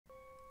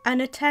An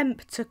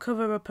attempt to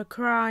cover up a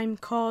crime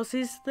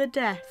causes the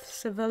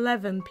deaths of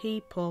 11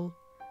 people.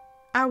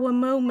 Our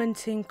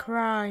moment in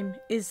crime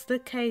is the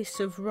case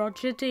of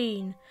Roger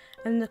Dean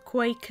and the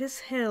Quakers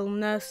Hill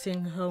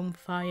nursing home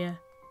fire.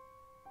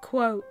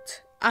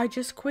 Quote, "I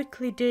just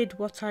quickly did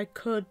what I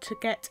could to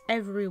get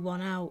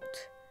everyone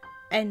out."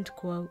 End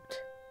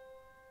quote.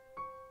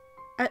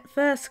 At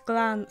first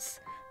glance,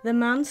 the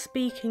man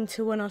speaking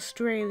to an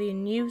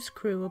Australian news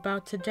crew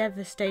about a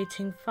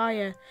devastating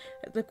fire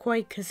at the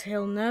Quakers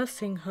Hill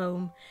nursing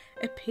home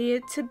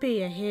appeared to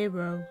be a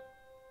hero.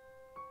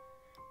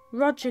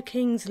 Roger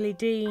Kingsley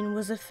Dean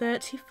was a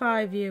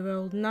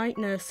 35-year-old night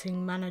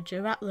nursing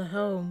manager at the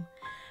home,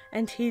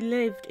 and he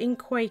lived in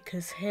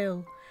Quakers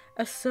Hill,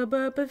 a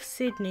suburb of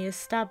Sydney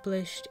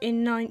established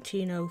in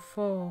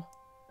 1904.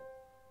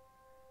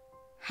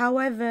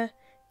 However,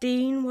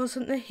 Dean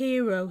wasn't the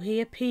hero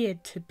he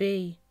appeared to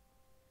be.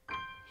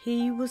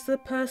 He was the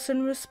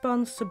person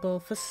responsible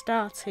for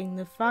starting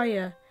the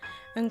fire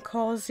and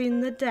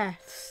causing the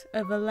deaths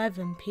of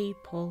 11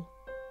 people.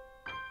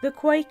 The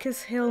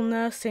Quakers Hill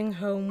nursing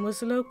home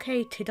was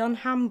located on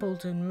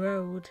Hambledon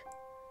Road.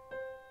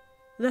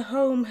 The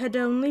home had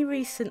only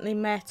recently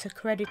met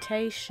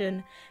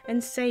accreditation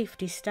and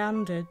safety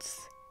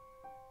standards.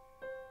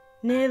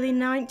 Nearly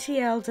 90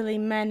 elderly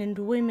men and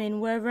women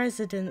were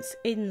residents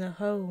in the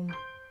home.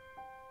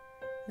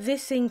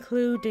 This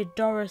included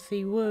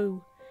Dorothy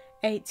Wu,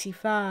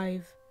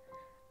 85,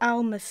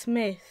 Alma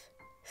Smith,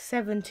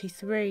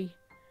 73,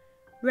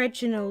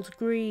 Reginald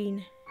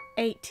Green,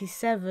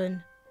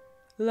 87,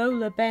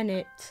 Lola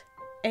Bennett,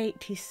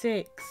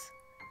 86,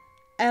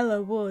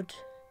 Ella Wood,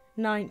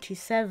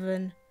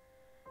 97,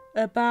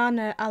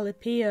 Urbana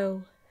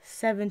Alipio,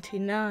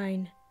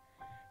 79,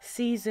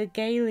 Caesar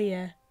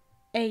Galia,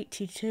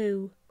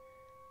 82,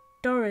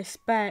 Doris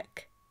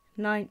Beck,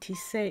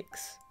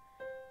 96,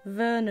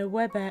 Verna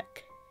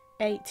Webeck,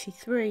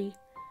 83,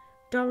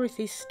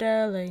 Dorothy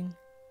Sterling,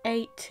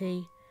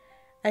 80,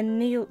 and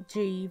Neil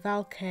G.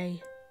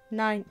 Valkay,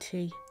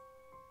 90.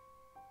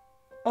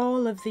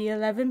 All of the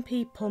 11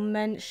 people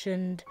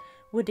mentioned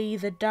would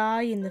either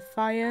die in the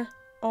fire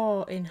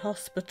or in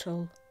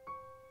hospital.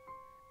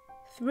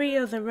 3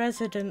 other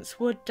residents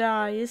would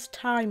die as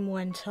time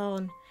went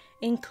on,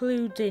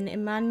 including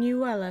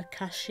Emanuela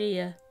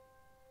Cashier.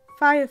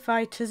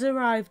 Firefighters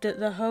arrived at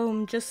the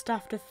home just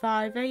after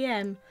 5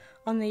 a.m.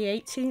 on the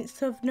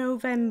 18th of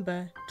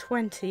November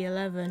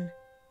 2011.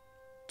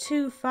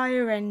 2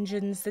 fire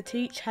engines that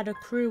each had a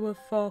crew of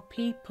 4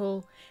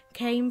 people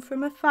came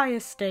from a fire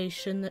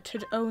station that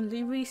had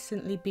only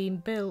recently been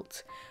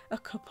built a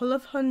couple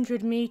of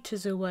 100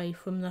 meters away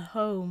from the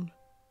home.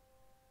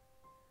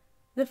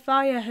 The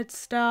fire had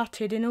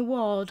started in a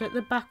ward at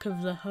the back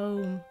of the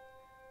home.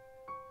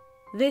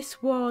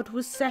 This ward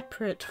was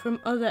separate from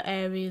other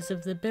areas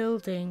of the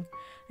building,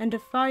 and a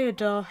fire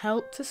door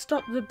helped to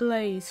stop the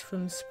blaze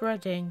from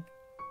spreading.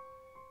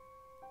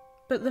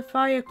 But the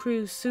fire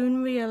crew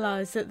soon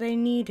realised that they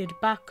needed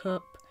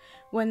backup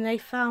when they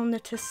found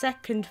that a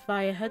second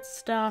fire had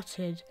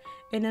started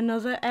in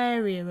another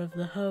area of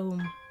the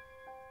home.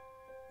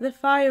 The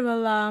fire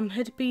alarm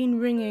had been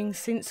ringing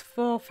since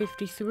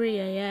 4:53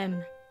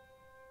 a.m.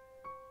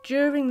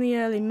 During the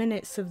early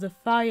minutes of the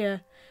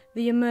fire,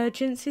 the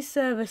emergency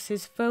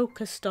services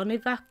focused on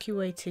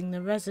evacuating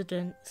the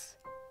residents.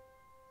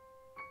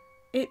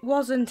 It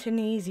wasn't an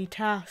easy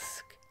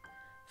task.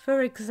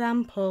 For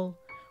example,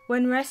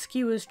 when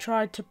rescuers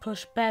tried to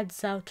push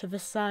beds out of a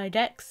side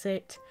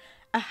exit,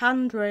 a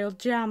handrail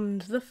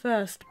jammed the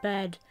first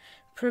bed,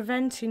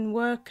 preventing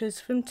workers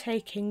from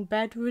taking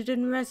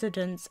bedridden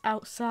residents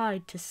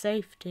outside to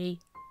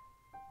safety.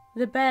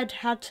 The bed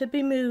had to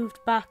be moved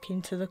back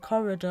into the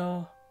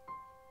corridor.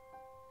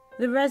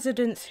 The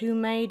residents who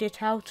made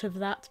it out of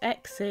that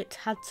exit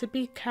had to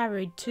be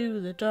carried to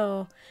the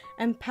door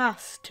and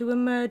passed to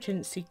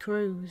emergency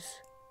crews.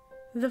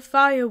 The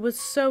fire was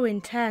so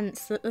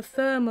intense that the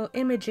thermal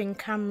imaging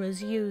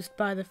cameras used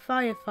by the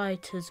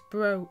firefighters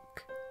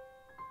broke.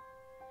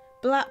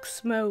 Black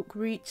smoke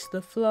reached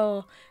the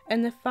floor,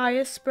 and the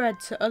fire spread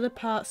to other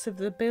parts of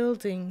the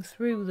building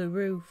through the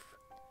roof.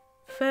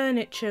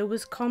 Furniture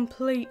was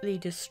completely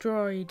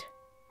destroyed.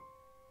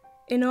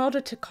 In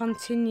order to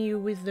continue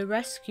with the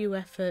rescue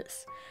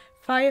efforts,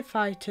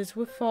 firefighters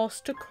were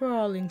forced to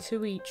crawl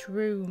into each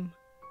room.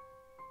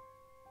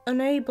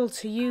 Unable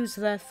to use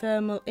their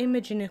thermal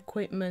imaging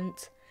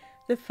equipment,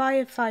 the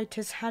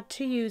firefighters had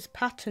to use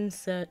pattern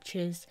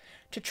searches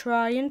to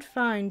try and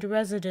find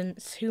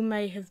residents who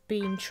may have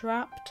been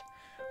trapped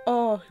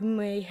or who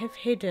may have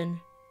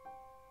hidden.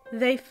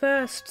 They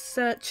first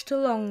searched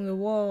along the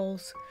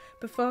walls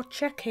before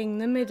checking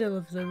the middle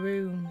of the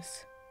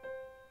rooms.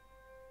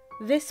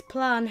 This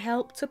plan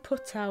helped to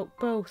put out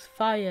both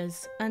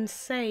fires and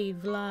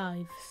save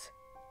lives.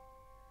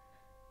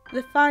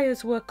 The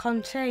fires were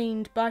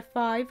contained by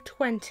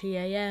 5:20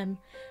 a.m,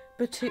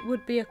 but it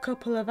would be a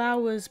couple of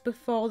hours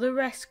before the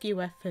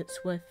rescue efforts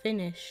were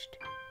finished.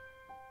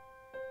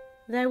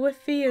 There were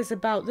fears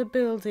about the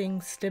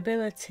building's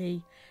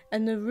stability,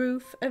 and the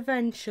roof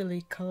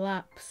eventually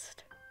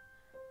collapsed.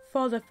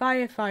 For the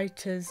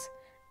firefighters,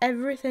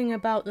 everything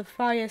about the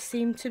fire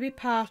seemed to be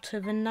part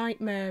of a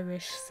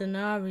nightmarish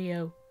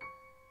scenario.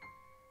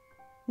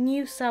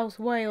 New South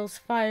Wales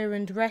Fire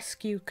and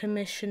Rescue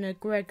Commissioner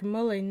Greg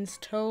Mullins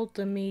told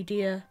the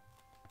media,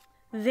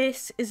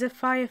 "This is a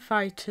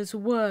firefighter's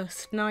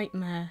worst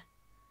nightmare.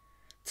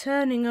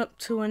 Turning up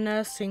to a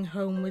nursing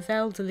home with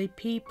elderly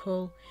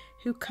people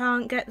who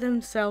can't get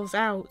themselves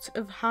out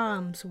of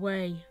harm's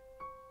way."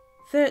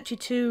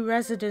 32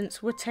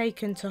 residents were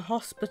taken to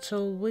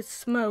hospital with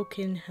smoke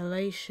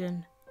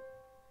inhalation.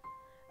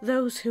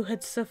 Those who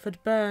had suffered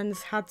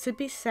burns had to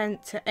be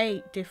sent to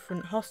 8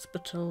 different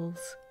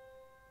hospitals.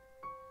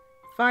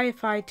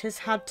 Firefighters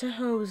had to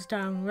hose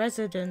down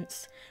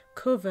residents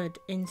covered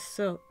in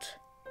soot.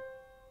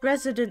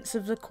 Residents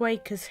of the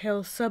Quakers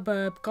Hill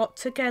suburb got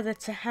together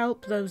to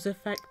help those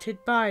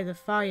affected by the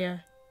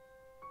fire.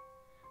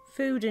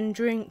 Food and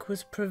drink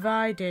was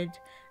provided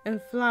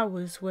and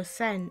flowers were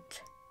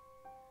sent.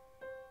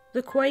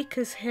 The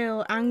Quakers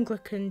Hill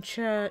Anglican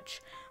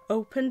Church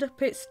opened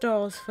up its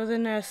doors for the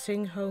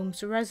nursing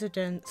home's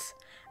residents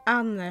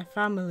and their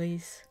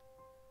families.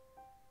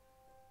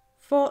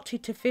 40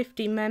 to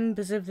 50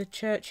 members of the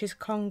church's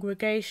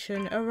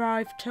congregation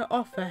arrived to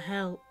offer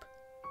help.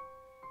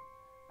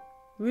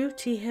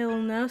 Rooty Hill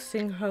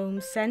Nursing Home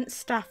sent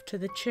staff to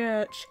the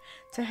church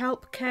to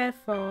help care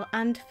for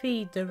and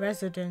feed the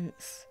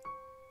residents.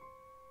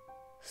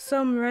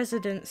 Some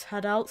residents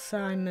had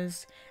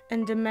Alzheimer's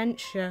and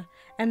dementia,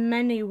 and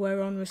many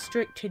were on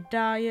restricted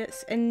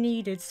diets and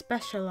needed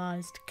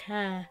specialised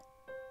care.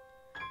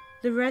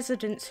 The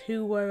residents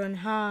who were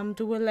unharmed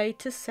were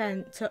later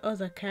sent to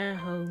other care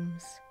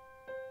homes.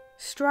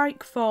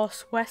 Strike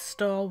Force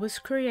Westall was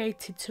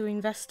created to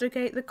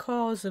investigate the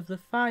cause of the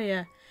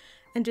fire,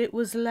 and it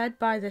was led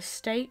by the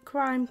State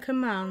Crime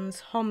Command's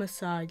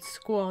Homicide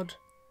Squad.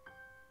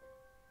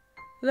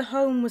 The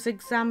home was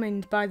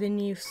examined by the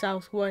New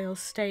South Wales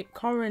State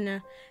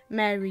Coroner,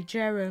 Mary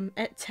Jerram,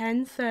 at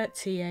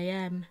 10:30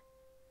 a.m.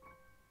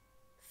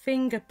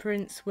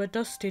 Fingerprints were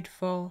dusted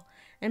for,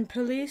 and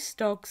police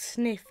dogs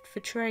sniffed for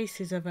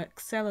traces of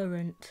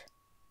accelerant.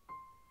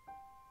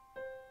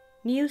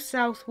 New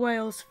South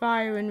Wales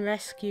Fire and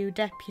Rescue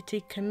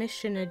Deputy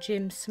Commissioner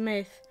Jim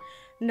Smith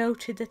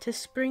noted that a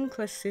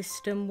sprinkler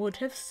system would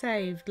have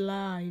saved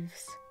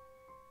lives.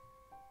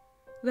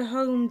 The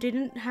home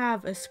didn't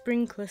have a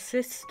sprinkler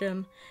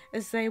system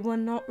as they were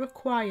not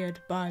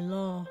required by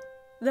law.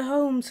 The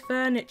home's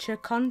furniture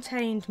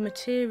contained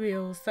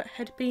materials that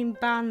had been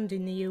banned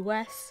in the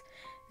US,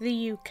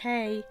 the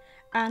UK,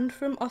 and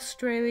from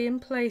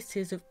Australian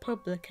places of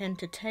public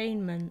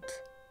entertainment.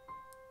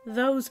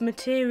 Those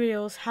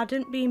materials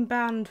hadn't been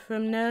banned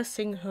from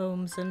nursing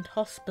homes and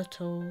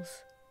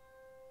hospitals.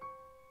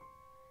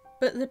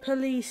 But the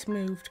police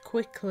moved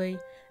quickly,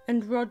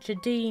 and Roger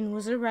Dean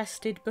was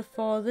arrested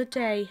before the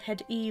day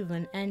had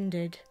even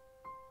ended.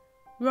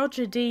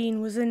 Roger Dean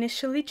was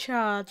initially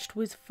charged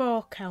with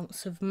 4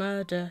 counts of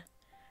murder.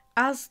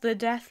 As the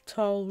death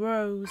toll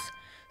rose,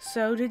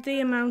 so did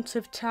the amount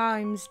of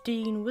times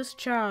Dean was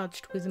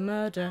charged with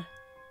murder.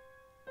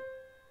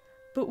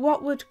 But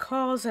what would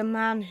cause a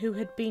man who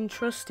had been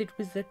trusted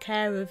with the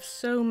care of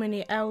so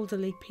many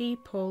elderly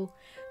people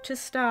to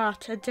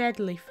start a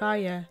deadly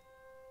fire?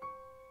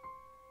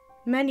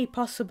 Many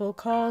possible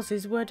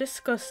causes were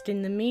discussed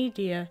in the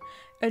media,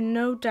 and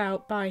no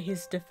doubt by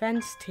his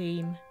defence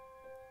team.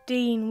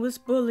 Dean was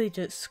bullied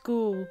at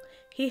school,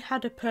 he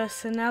had a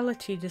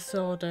personality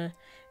disorder,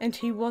 and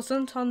he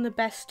wasn't on the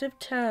best of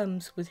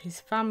terms with his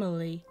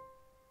family.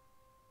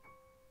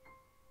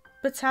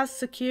 But as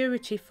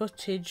security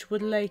footage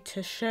would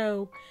later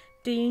show,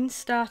 Dean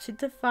started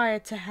the fire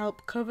to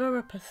help cover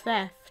up a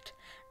theft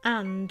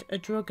and a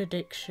drug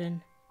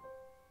addiction.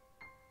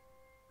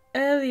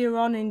 Earlier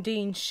on in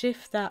Dean's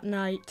shift that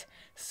night,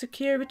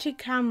 security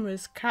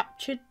cameras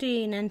captured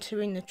Dean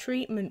entering the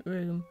treatment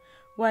room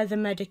where the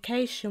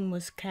medication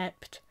was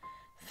kept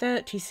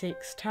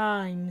 36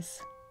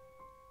 times.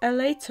 A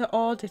later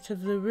audit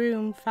of the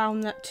room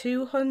found that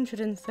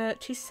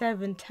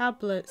 237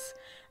 tablets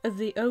of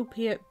the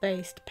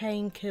opiate-based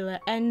painkiller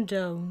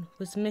endone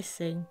was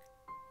missing.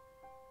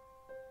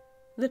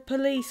 The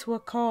police were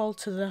called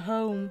to the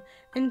home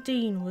and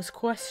Dean was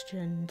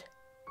questioned.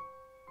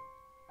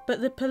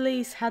 But the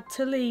police had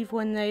to leave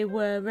when they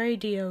were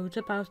radioed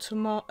about a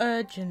more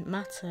urgent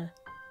matter.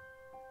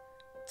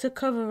 To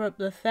cover up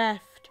the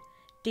theft,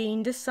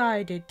 Dean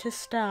decided to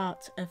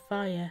start a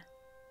fire.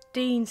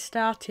 Dean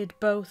started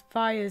both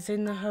fires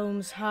in the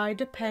home's high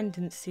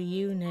dependency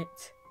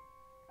unit.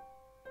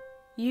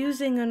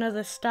 Using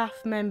another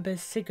staff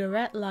member's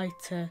cigarette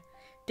lighter,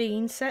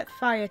 Dean set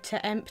fire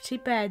to empty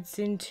beds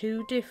in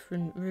 2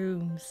 different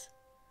rooms.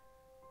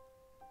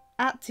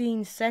 At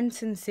Dean's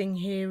sentencing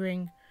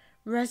hearing,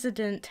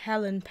 resident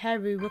Helen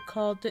Perry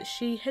recalled that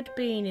she had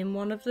been in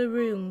one of the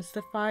rooms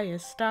the fire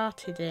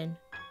started in.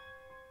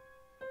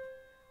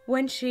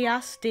 When she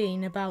asked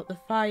Dean about the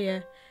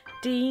fire,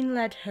 Dean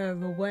led her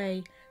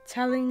away,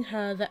 telling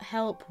her that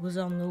help was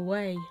on the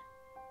way.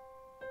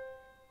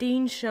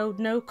 Dean showed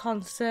no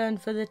concern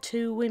for the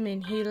two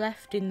women he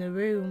left in the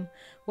room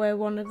where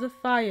one of the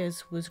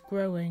fires was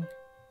growing.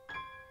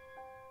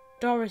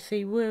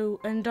 Dorothy Wu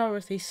and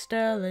Dorothy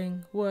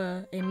Sterling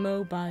were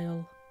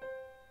immobile.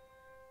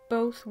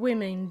 Both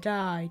women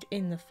died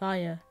in the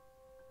fire.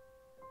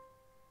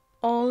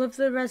 All of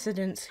the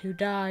residents who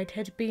died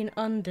had been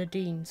under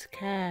Dean's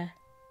care.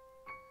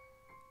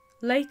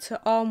 Later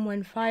on,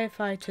 when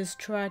firefighters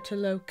tried to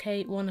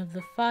locate one of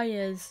the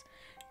fires,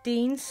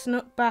 Dean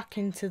snuck back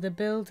into the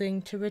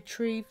building to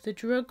retrieve the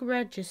drug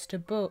register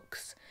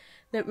books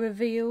that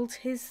revealed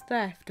his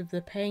theft of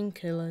the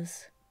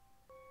painkillers.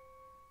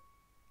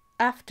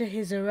 After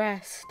his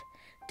arrest,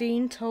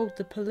 Dean told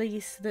the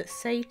police that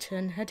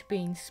Satan had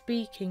been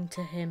speaking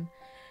to him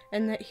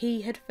and that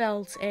he had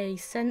felt a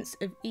sense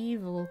of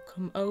evil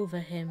come over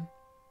him.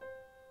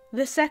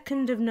 The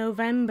 2nd of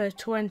November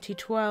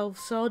 2012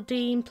 saw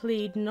Dean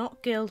plead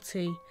not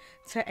guilty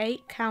to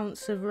 8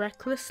 counts of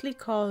recklessly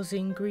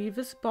causing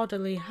grievous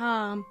bodily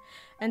harm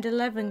and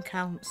 11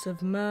 counts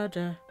of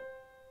murder.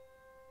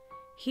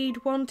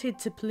 He'd wanted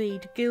to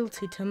plead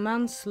guilty to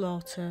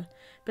manslaughter,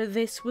 but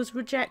this was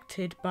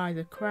rejected by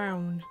the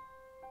Crown.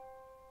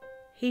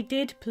 He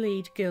did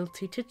plead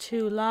guilty to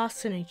 2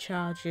 larceny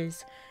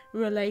charges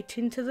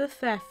relating to the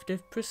theft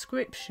of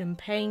prescription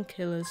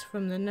painkillers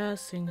from the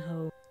nursing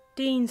home.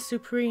 Dean's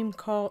Supreme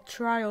Court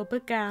trial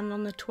began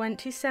on the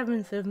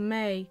 27th of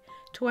May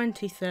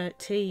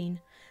 2013,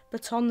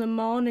 but on the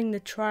morning the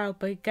trial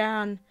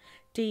began,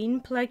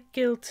 Dean pled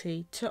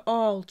guilty to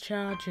all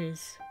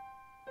charges.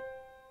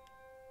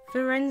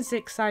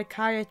 Forensic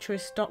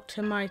psychiatrist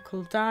Dr.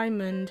 Michael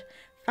Diamond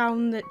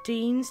found that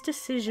Dean's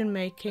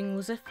decision-making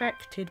was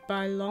affected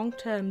by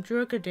long-term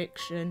drug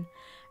addiction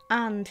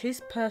and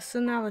his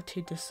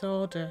personality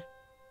disorder.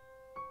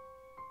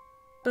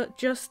 But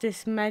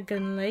Justice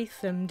Megan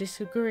Latham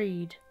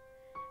disagreed.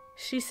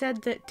 She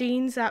said that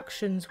Dean's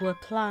actions were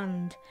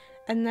planned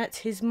and that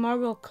his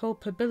moral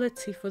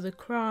culpability for the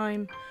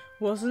crime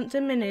wasn't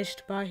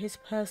diminished by his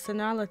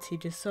personality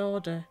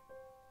disorder.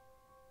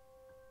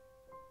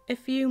 A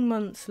few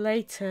months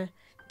later,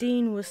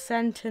 Dean was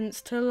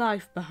sentenced to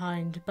life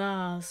behind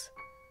bars.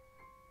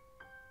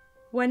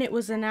 When it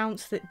was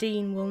announced that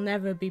Dean will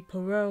never be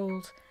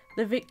paroled,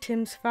 the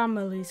victims'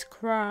 families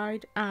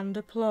cried and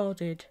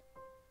applauded.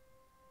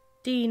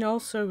 Dean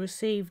also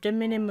received a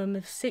minimum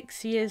of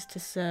 6 years to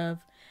serve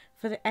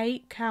for the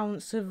 8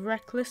 counts of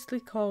recklessly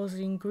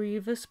causing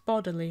grievous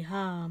bodily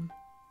harm.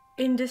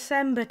 In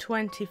December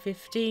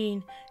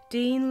 2015,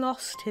 Dean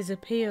lost his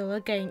appeal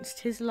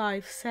against his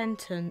life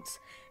sentence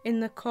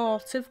in the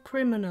Court of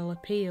Criminal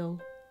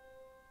Appeal.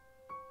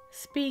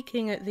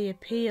 Speaking at the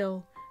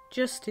appeal,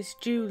 Justice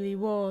Julie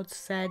Ward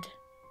said,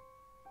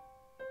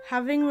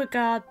 "Having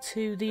regard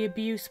to the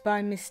abuse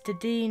by Mr.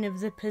 Dean of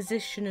the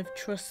position of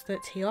trust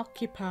that he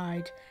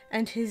occupied,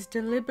 and his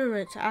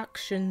deliberate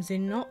actions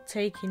in not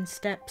taking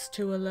steps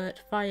to alert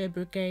fire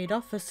brigade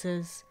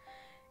officers,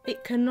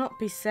 it cannot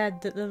be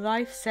said that the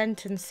life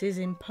sentences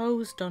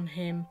imposed on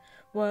him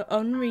were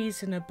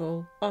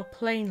unreasonable or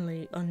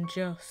plainly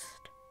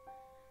unjust."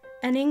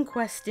 An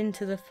inquest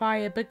into the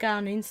fire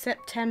began in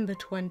September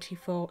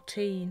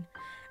 2014,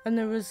 and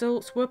the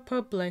results were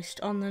published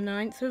on the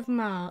 9th of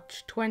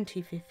March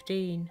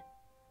 2015.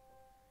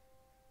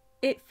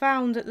 It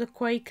found that the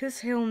Quakers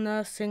Hill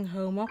Nursing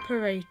Home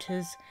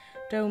Operators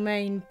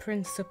Domain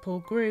Principal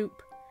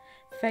Group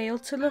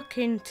failed to look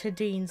into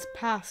Dean's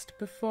past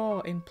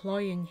before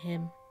employing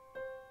him.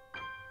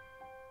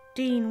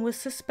 Dean was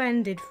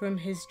suspended from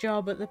his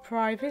job at the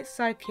private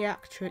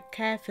psychiatric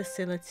care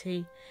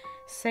facility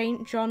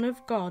St. John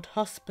of God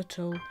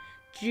Hospital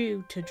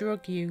due to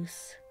drug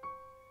use.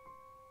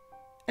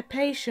 A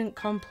patient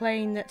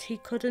complained that he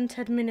couldn't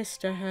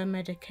administer her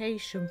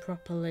medication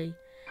properly,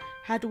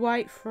 had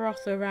white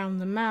froth around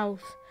the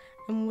mouth,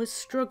 and was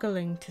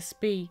struggling to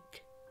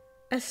speak.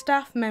 A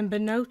staff member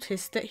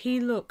noticed that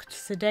he looked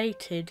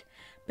sedated,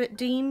 but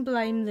Dean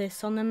blamed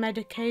this on the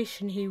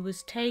medication he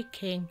was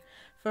taking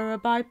for a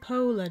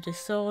bipolar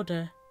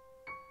disorder.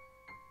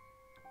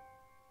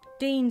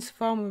 Dean's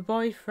former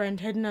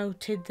boyfriend had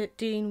noted that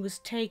Dean was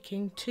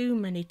taking too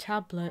many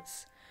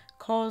tablets,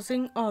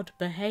 causing odd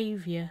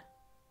behaviour.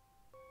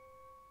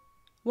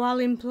 While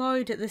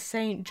employed at the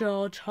St.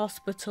 George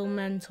Hospital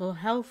Mental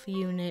Health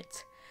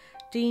Unit,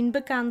 Dean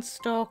began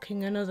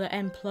stalking another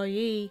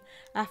employee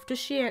after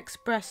she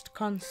expressed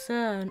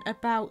concern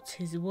about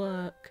his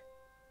work.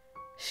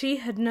 She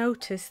had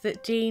noticed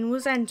that Dean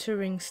was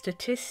entering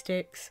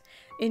statistics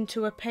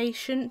into a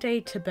patient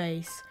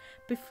database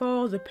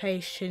before the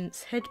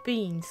patients had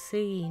been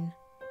seen.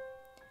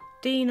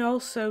 Dean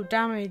also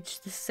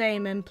damaged the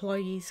same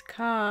employee's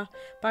car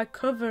by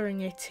covering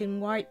it in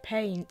white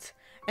paint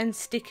and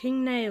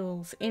sticking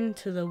nails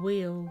into the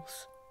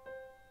wheels.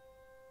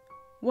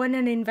 When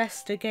an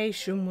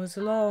investigation was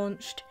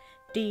launched,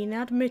 Dean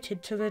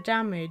admitted to the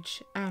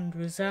damage and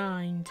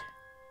resigned.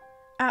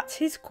 At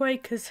his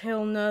Quakers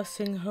Hill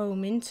nursing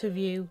home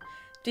interview,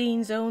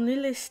 Dean's only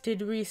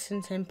listed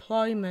recent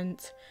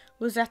employment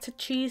was at a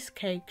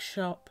cheesecake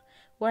shop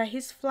where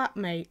his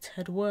flatmate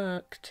had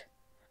worked.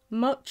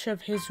 Much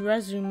of his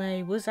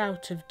resume was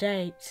out of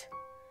date.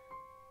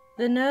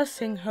 The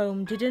nursing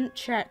home didn't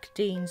check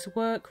Dean's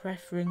work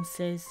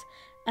references,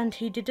 and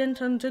he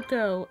didn't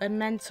undergo a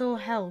mental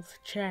health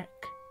check.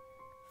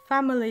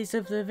 Families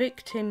of the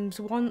victims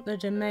want the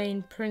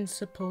Domain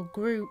Principal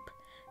Group,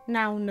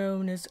 now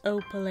known as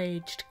Opal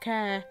Aged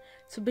Care,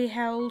 to be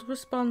held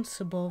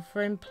responsible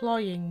for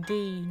employing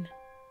Dean.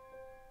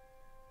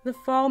 The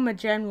former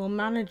general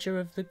manager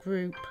of the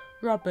group,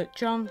 Robert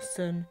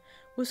Johnson,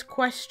 was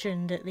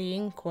questioned at the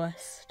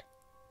inquest.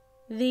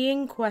 The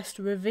inquest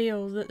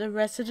revealed that the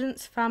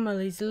residents'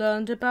 families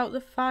learned about the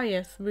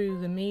fire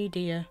through the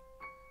media.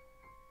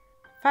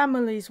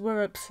 Families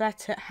were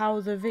upset at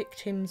how the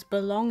victims'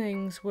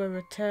 belongings were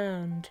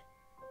returned.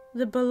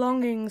 The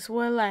belongings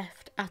were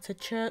left at a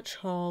church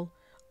hall,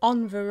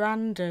 on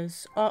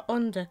verandas or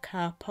under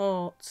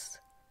carports.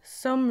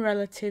 Some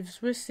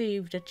relatives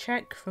received a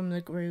check from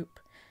the group,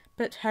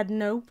 but had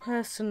no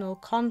personal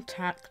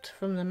contact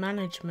from the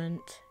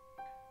management.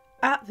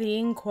 At the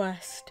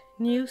inquest,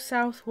 New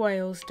South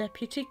Wales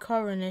Deputy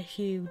Coroner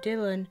Hugh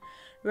Dillon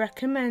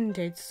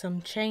recommended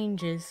some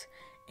changes,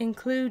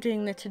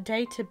 including that a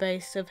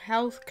database of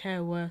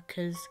healthcare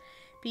workers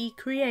be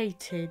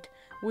created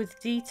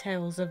with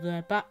details of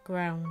their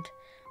background,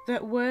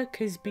 that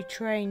workers be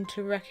trained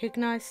to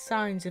recognise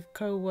signs of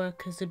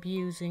co-workers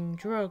abusing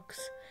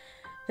drugs,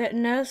 that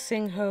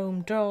nursing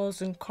home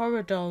doors and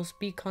corridors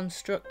be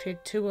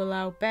constructed to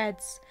allow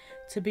beds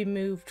to be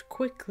moved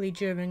quickly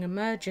during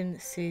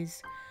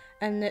emergencies,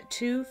 and that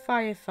 2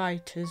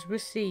 firefighters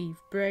receive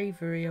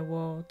bravery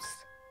awards.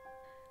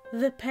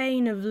 The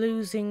pain of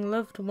losing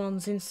loved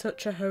ones in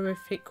such a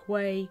horrific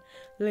way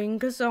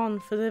lingers on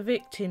for the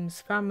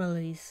victims'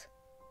 families.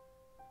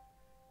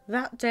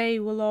 That day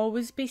will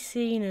always be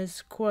seen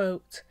as,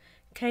 quote,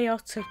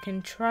 chaotic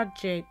and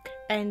tragic,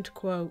 end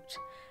quote,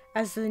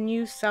 as the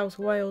New South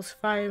Wales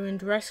Fire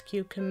and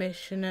Rescue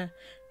Commissioner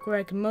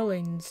Greg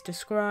Mullins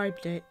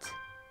described it.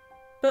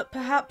 But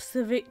perhaps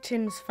the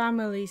victims'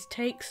 families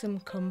take some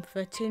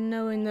comfort in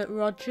knowing that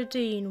Roger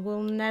Dean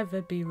will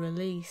never be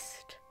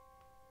released.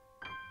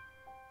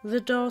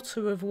 The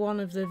daughter of one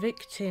of the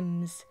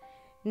victims,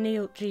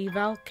 Neil G.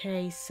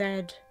 Valkay,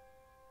 said,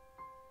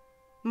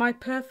 "My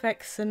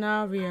perfect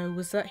scenario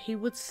was that he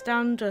would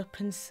stand up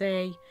and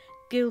say,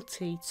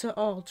 'Guilty to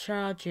all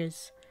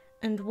charges,'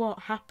 and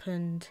what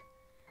happened?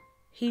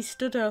 He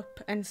stood up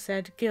and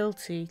said,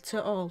 'Guilty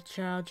to all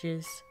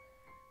charges.'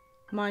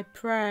 My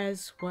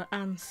prayers were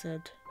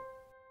answered."